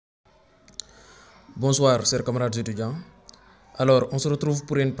Bonsoir, chers camarades étudiants. Alors, on se retrouve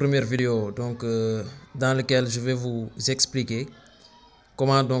pour une première vidéo dans laquelle je vais vous expliquer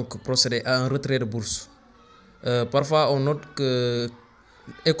comment donc procéder à un retrait de bourse. Parfois, on note que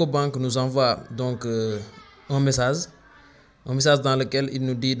EcoBank nous envoie un message dans lequel il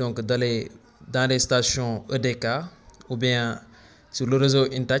nous dit donc d'aller dans les stations EDK ou bien sur le réseau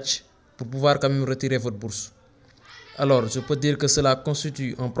InTouch pour pouvoir quand même retirer votre bourse. Alors, je peux dire que cela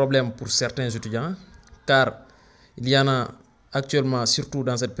constitue un problème pour certains étudiants, car il y en a actuellement, surtout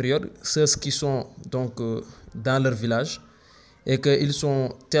dans cette période, ceux qui sont dans leur village et qu'ils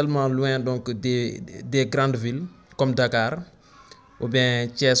sont tellement loin des grandes villes comme Dakar ou bien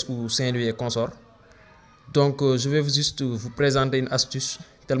Thiès ou Saint-Louis et consorts. Je vais juste vous présenter une astuce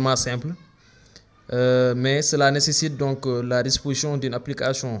tellement simple, mais cela nécessite la disposition d'une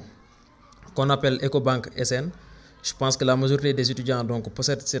application qu'on appelle EcoBank SN. Je pense que la majorité des étudiants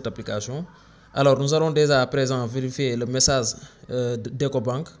possèdent cette application. Alors, nous allons déjà à présent vérifier le message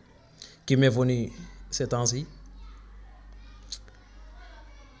d'EcoBank qui m'est venu ces temps-ci.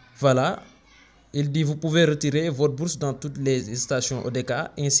 Voilà, il dit vous pouvez retirer votre bourse dans toutes les stations ODK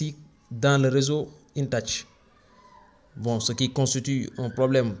ainsi dans le réseau InTouch. Bon, ce qui constitue un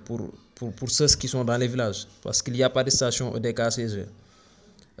problème pour ceux qui sont dans les villages parce qu'il n'y a pas de station ODK chez eux.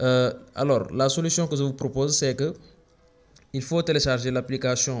 Alors, la solution que je vous propose, c'est que il faut télécharger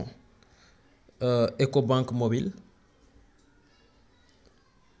l'application EcoBank mobile.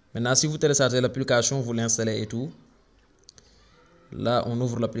 Maintenant, si vous téléchargez l'application, vous l'installez et tout. Là, on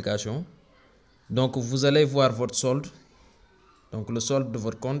ouvre l'application. Donc, vous allez voir votre solde. Donc, le solde de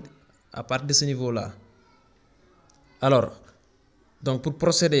votre compte à partir de ce niveau-là. Alors, pour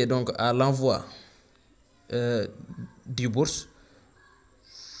procéder à l'envoi du bourse,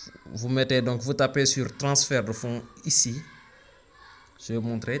 vous tapez sur transfert de fonds ici. Je vais vous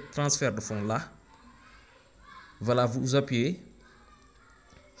montrer transfert de fonds là. Voilà, vous appuyez.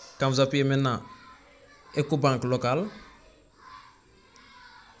 Quand vous appuyez maintenant EcoBank local,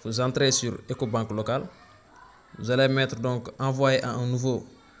 vous entrez sur EcoBank local. Vous allez mettre envoyer à un nouveau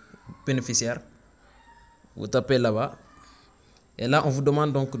bénéficiaire. Vous tapez là-bas. Et là, on vous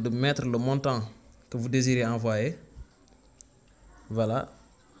demande de mettre le montant que vous désirez envoyer. Voilà.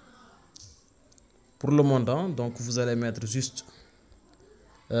 Pour le montant, vous allez mettre juste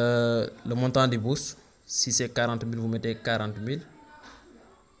le montant des bourses. Si c'est 40 000, vous mettez 40 000.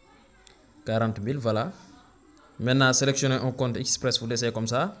 40 000, voilà. Maintenant, sélectionnez un compte express, vous laissez comme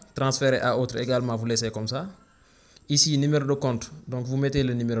ça. Transférer à autre également, vous laissez comme ça. Ici, numéro de compte. Donc, vous mettez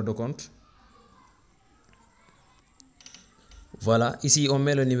le numéro de compte. Voilà. Ici, on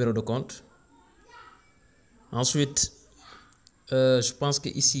met le numéro de compte. Ensuite, je pense que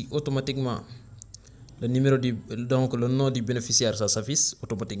ici, automatiquement, le nom du bénéficiaire, ça s'affiche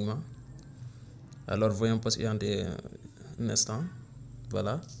automatiquement. Alors, voyons patienter un instant.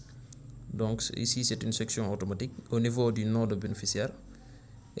 Voilà. Donc, ici, c'est une section automatique au niveau du nom de bénéficiaire.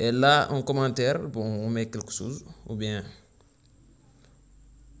 Et là, en commentaire, bon, on met quelque chose. Ou bien,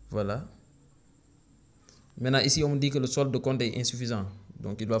 voilà. Maintenant, ici, on me dit que le solde de compte est insuffisant.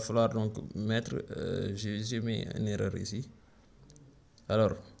 Donc, il va falloir mettre... j'ai mis une erreur ici.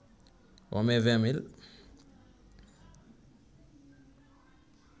 Alors, on met 20 000.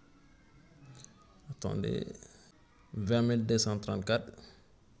 Attendez. 20 234.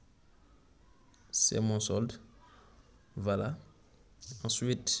 C'est mon solde. Voilà.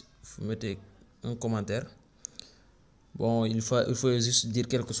 Ensuite, vous mettez un commentaire. Bon, il faut juste dire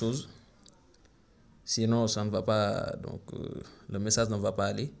quelque chose. Sinon, ça ne va pas. Le message ne va pas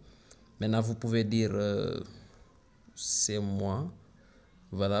aller. Maintenant, vous pouvez dire c'est moi.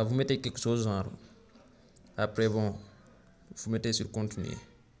 Voilà, vous mettez quelque chose genre. Après, bon, vous mettez sur continuer.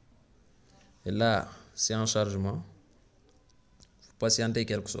 Et là, c'est en chargement. Vous patientez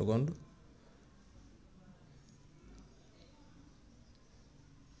quelques secondes.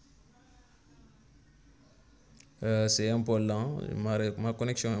 C'est un peu lent. Ma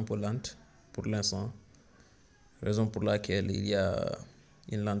connexion est un peu lente pour l'instant. Raison pour laquelle il y a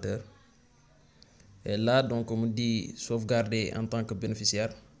une lenteur. Et là, on me dit sauvegarder en tant que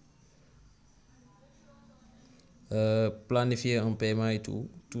bénéficiaire. Planifier un paiement et tout.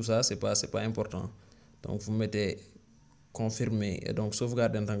 Tout ça, c'est pas important. Donc, vous mettez confirmer et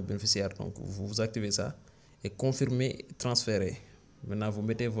sauvegarder en tant que bénéficiaire. Donc, vous activez ça et confirmer, transférer. Maintenant, vous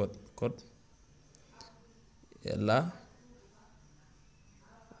mettez votre code. Et là,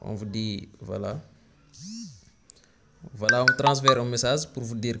 on vous dit, voilà. Voilà, on transfère un message pour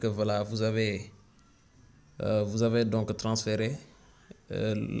vous dire que voilà, vous avez transféré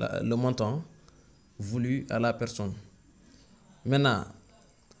le montant voulu à la personne. Maintenant,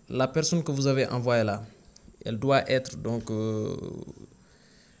 la personne que vous avez envoyée là, elle doit être donc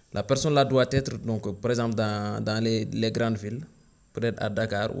la personne là doit être donc par exemple dans les grandes villes, peut-être à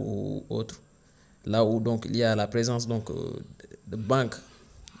Dakar ou autre, là où donc il y a la présence donc de banques,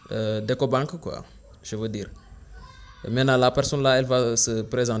 d'écobanques quoi, je veux dire. Et maintenant la personne là elle va se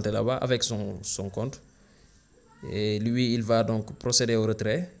présenter là-bas avec son compte et lui il va donc procéder au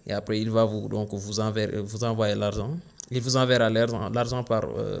retrait et après il va vous envoyer l'argent. Il vous enverra l'argent par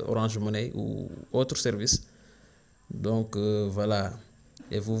Orange Money ou autre service. Donc voilà,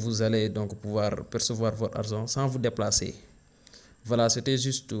 et vous allez donc pouvoir percevoir votre argent sans vous déplacer. Voilà, c'était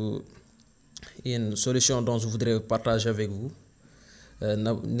juste une solution dont je voudrais partager avec vous.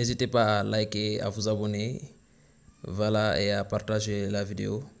 N'hésitez pas à liker, à vous abonner, voilà, et à partager la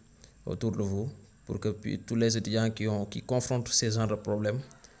vidéo autour de vous pour que tous les étudiants qui confrontent ces genres de problèmes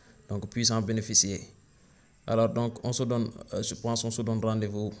donc puissent en bénéficier. Alors donc on se donne, je pense on se donne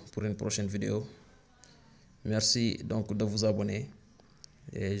rendez-vous pour une prochaine vidéo. Merci donc de vous abonner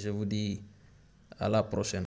et je vous dis à la prochaine.